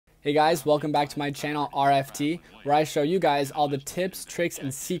Hey guys, welcome back to my channel RFT, where I show you guys all the tips, tricks,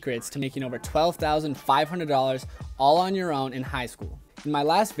 and secrets to making over $12,500 all on your own in high school. In my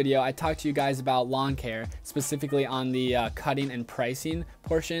last video, I talked to you guys about lawn care, specifically on the cutting and pricing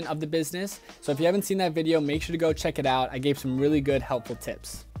portion of the business. So if you haven't seen that video, make sure to go check it out. I gave some really good, helpful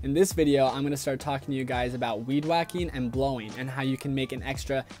tips. In this video, I'm going to start talking to you guys about weed whacking and blowing and how you can make an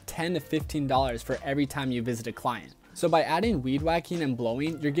extra $10 to $15 for every time you visit a client. So by adding weed whacking and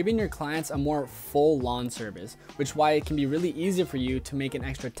blowing, you're giving your clients a more full lawn service, which is why it can be really easy for you to make an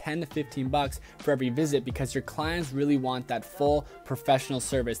extra 10 to 15 bucks for every visit, because your clients really want that full professional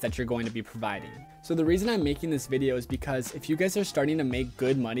service that you're going to be providing. So the reason I'm making this video is because if you guys are starting to make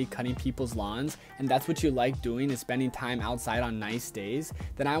good money cutting people's lawns, and that's what you like doing, is spending time outside on nice days,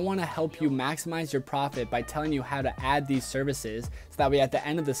 then I want to help you maximize your profit by telling you how to add these services so that way at the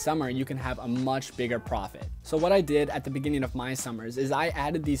end of the summer you can have a much bigger profit. So what I did at the beginning of my summers is I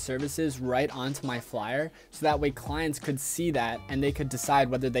added these services right onto my flyer, so that way clients could see that and they could decide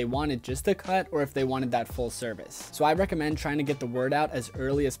whether they wanted just a cut or if they wanted that full service. So I recommend trying to get the word out as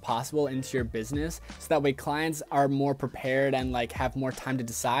early as possible into your business, so that way clients are more prepared and have more time to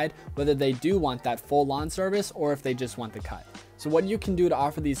decide whether they do want that full lawn service or if they just want the cut. So what you can do to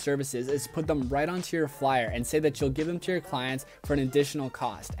offer these services is put them right onto your flyer and say that you'll give them to your clients for an additional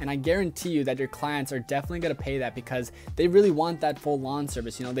cost. And I guarantee you that your clients are definitely going to pay that, because they really want that full lawn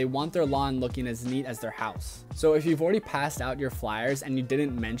service. You know, they want their lawn looking as neat as their house. So if you've already passed out your flyers and you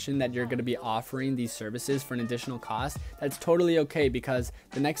didn't mention that you're going to be offering these services for an additional cost, that's totally okay, because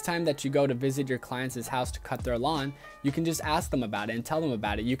the next time that you go to visit your client's house to cut their lawn, you can just ask them about it and tell them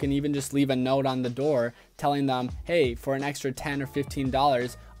about it. You can even just leave a note on the door telling them, hey, for an extra $10 or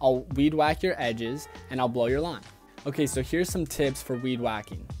 $15, I'll weed whack your edges and I'll blow your lawn. Okay, so here's some tips for weed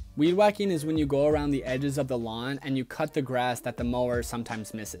whacking. Weed whacking is when you go around the edges of the lawn and you cut the grass that the mower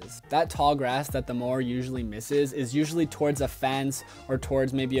sometimes misses. That tall grass that the mower usually misses is usually towards a fence or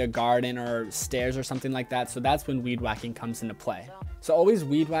towards maybe a garden or stairs or something like that. So that's when weed whacking comes into play. So always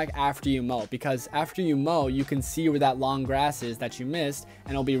weed whack after you mow, because after you mow, you can see where that long grass is that you missed,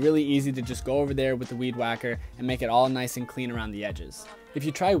 and it'll be really easy to just go over there with the weed whacker and make it all nice and clean around the edges. If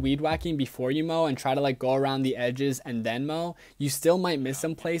you try weed whacking before you mow and try to go around the edges and then mow, you still might miss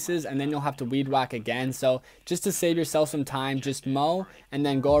some places and then you'll have to weed whack again. So just to save yourself some time, just mow and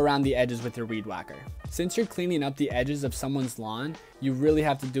then go around the edges with your weed whacker. Since you're cleaning up the edges of someone's lawn, you really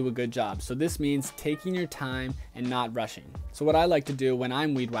have to do a good job. So this means taking your time and not rushing. So what I like to do when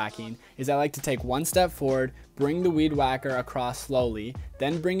I'm weed whacking is I like to take one step forward, bring the weed whacker across slowly,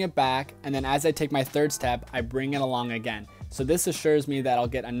 then bring it back, and then as I take my third step, I bring it along again. So this assures me that I'll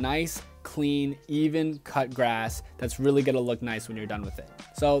get a nice, clean, even cut grass that's really gonna look nice when you're done with it.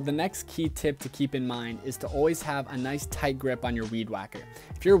 So the next key tip to keep in mind is to always have a nice tight grip on your weed whacker.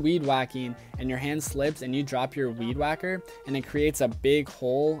 If you're weed whacking and your hand slips and you drop your weed whacker and it creates a big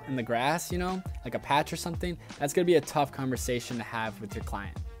hole in the grass, like a patch or something, that's gonna be a tough conversation to have with your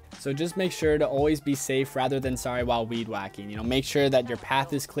client. So just make sure to always be safe rather than sorry while weed whacking. Make sure that your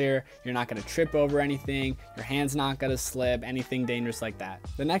path is clear, you're not gonna trip over anything, your hand's not gonna slip, anything dangerous like that.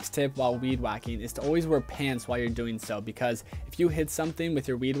 The next tip while weed whacking is to always wear pants while you're doing so, because if you hit something with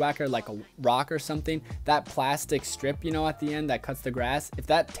your weed whacker, like a rock or something, that plastic strip, at the end that cuts the grass, if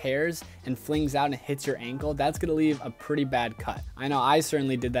that tears and flings out and hits your ankle, that's gonna leave a pretty bad cut. I know I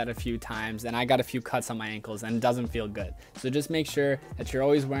certainly did that a few times and I got a few cuts on my ankles and it doesn't feel good. So just make sure that you're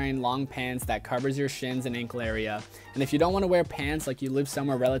always wearing long pants that covers your shins and ankle area. And if you don't want to wear pants, like you live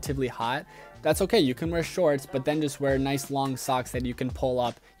somewhere relatively hot, that's okay. You can wear shorts, but then just wear nice long socks that you can pull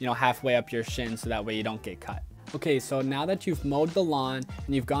up, halfway up your shin, so that way you don't get cut. Okay, so now that you've mowed the lawn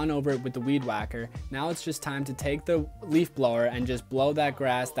and you've gone over it with the weed whacker, now it's just time to take the leaf blower and just blow that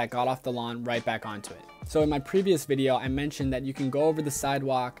grass that got off the lawn right back onto it. So in my previous video, I mentioned that you can go over the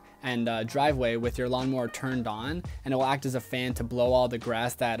sidewalk and driveway with your lawnmower turned on, and it will act as a fan to blow all the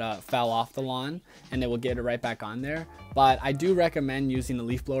grass that fell off the lawn, and it will get it right back on there. But I do recommend using a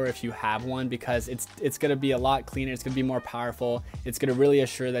leaf blower if you have one, because it's going to be a lot cleaner, it's going to be more powerful, it's going to really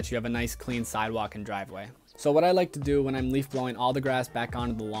assure that you have a nice clean sidewalk and driveway. So what I like to do when I'm leaf blowing all the grass back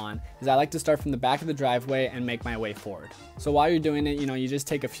onto the lawn is I like to start from the back of the driveway and make my way forward. So while you're doing it, you just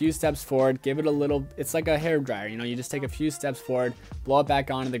take a few steps forward, give it a little, it's like a hair dryer, you just take a few steps forward, blow it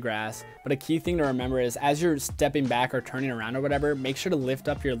back onto the grass. But a key thing to remember is as you're stepping back or turning around or whatever, make sure to lift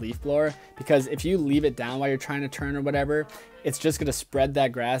up your leaf blower, because if you leave it down while you're trying to turn or whatever, it's just going to spread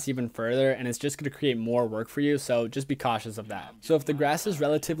that grass even further, and it's just going to create more work for you. So just be cautious of that. So if the grass is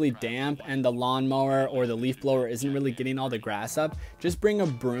relatively damp and the lawnmower or the leaf blower isn't really getting all the grass up, just bring a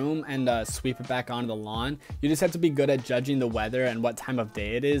broom and sweep it back onto the lawn. You just have to be good at judging the weather and what time of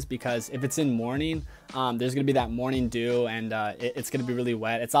day it is, because if it's in morning, there's going to be that morning dew, and it's going to be really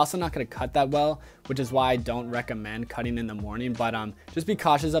wet. It's also not going to cut that well, which is why I don't recommend cutting in the morning. But just be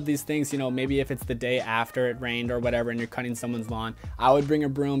cautious of these things. You know, maybe if it's the day after it rained or whatever and you're cutting someone's lawn, I would bring a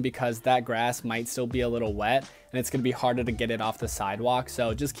broom, because that grass might still be a little wet and it's going to be harder to get it off the sidewalk.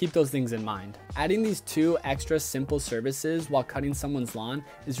 So just keep those things in mind. Adding these 2 extra simple services while cutting someone's lawn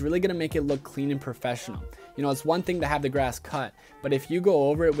is really going to make it look clean and professional. You know, it's one thing to have the grass cut, but if you go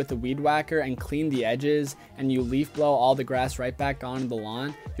over it with the weed whacker and clean the edges and you leaf blow all the grass right back onto the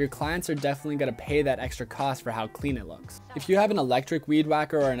lawn, your clients are definitely going to pay that extra cost for how clean it looks. If you have an electric weed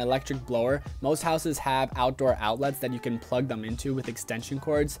whacker or an electric blower, most houses have outdoor outlets that you can plug them into with extension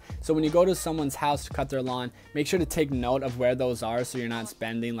cords. So when you go to someone's house to cut their lawn, make sure to take note of where those are so you're not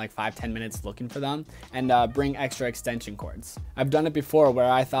spending like 5-10 minutes looking for them, and bring extra extension cords. I've done it before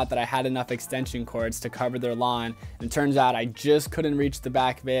where I thought that I had enough extension cords to cover their lawn, and it turns out I just couldn't reach the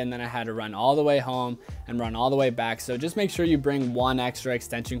back of it, and then I had to run all the way home and run all the way back. So just make sure you bring 1 extra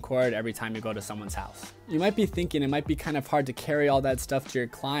extension cord every time you go to someone's house. You might be thinking it might be kind of hard to carry all that stuff to your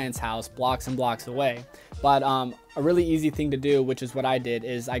client's house blocks and blocks away, but a really easy thing to do, which is what I did,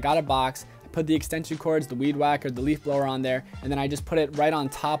 is I got a box, put the extension cords, the weed whacker, the leaf blower on there, and then I just put it right on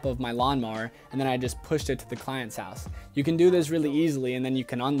top of my lawnmower, and then I just pushed it to the client's house. You can do this really easily, and then you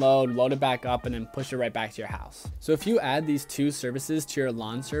can unload, load it back up, and then push it right back to your house. So if you add these 2 services to your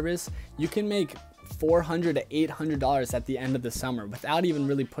lawn service, you can make $400 to $800 at the end of the summer without even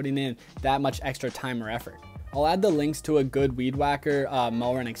really putting in that much extra time or effort. I'll add the links to a good weed whacker,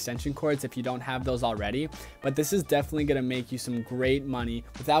 mower, and extension cords if you don't have those already, but this is definitely going to make you some great money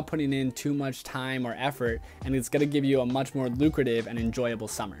without putting in too much time or effort, and it's going to give you a much more lucrative and enjoyable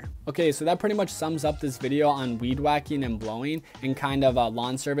summer. Okay, so that pretty much sums up this video on weed whacking and blowing and kind of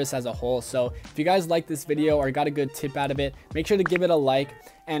lawn service as a whole. So if you guys like this video or got a good tip out of it, make sure to give it a like.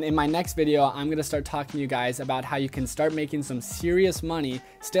 And in my next video, I'm going to start talking to you guys about how you can start making some serious money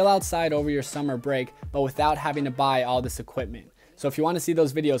still outside over your summer break, but without having to buy all this equipment. So if you want to see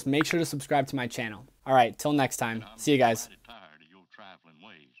those videos, make sure to subscribe to my channel. All right, till next time. See you guys. Tired of your trifling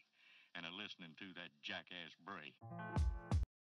ways and of listening to that jackass Bray.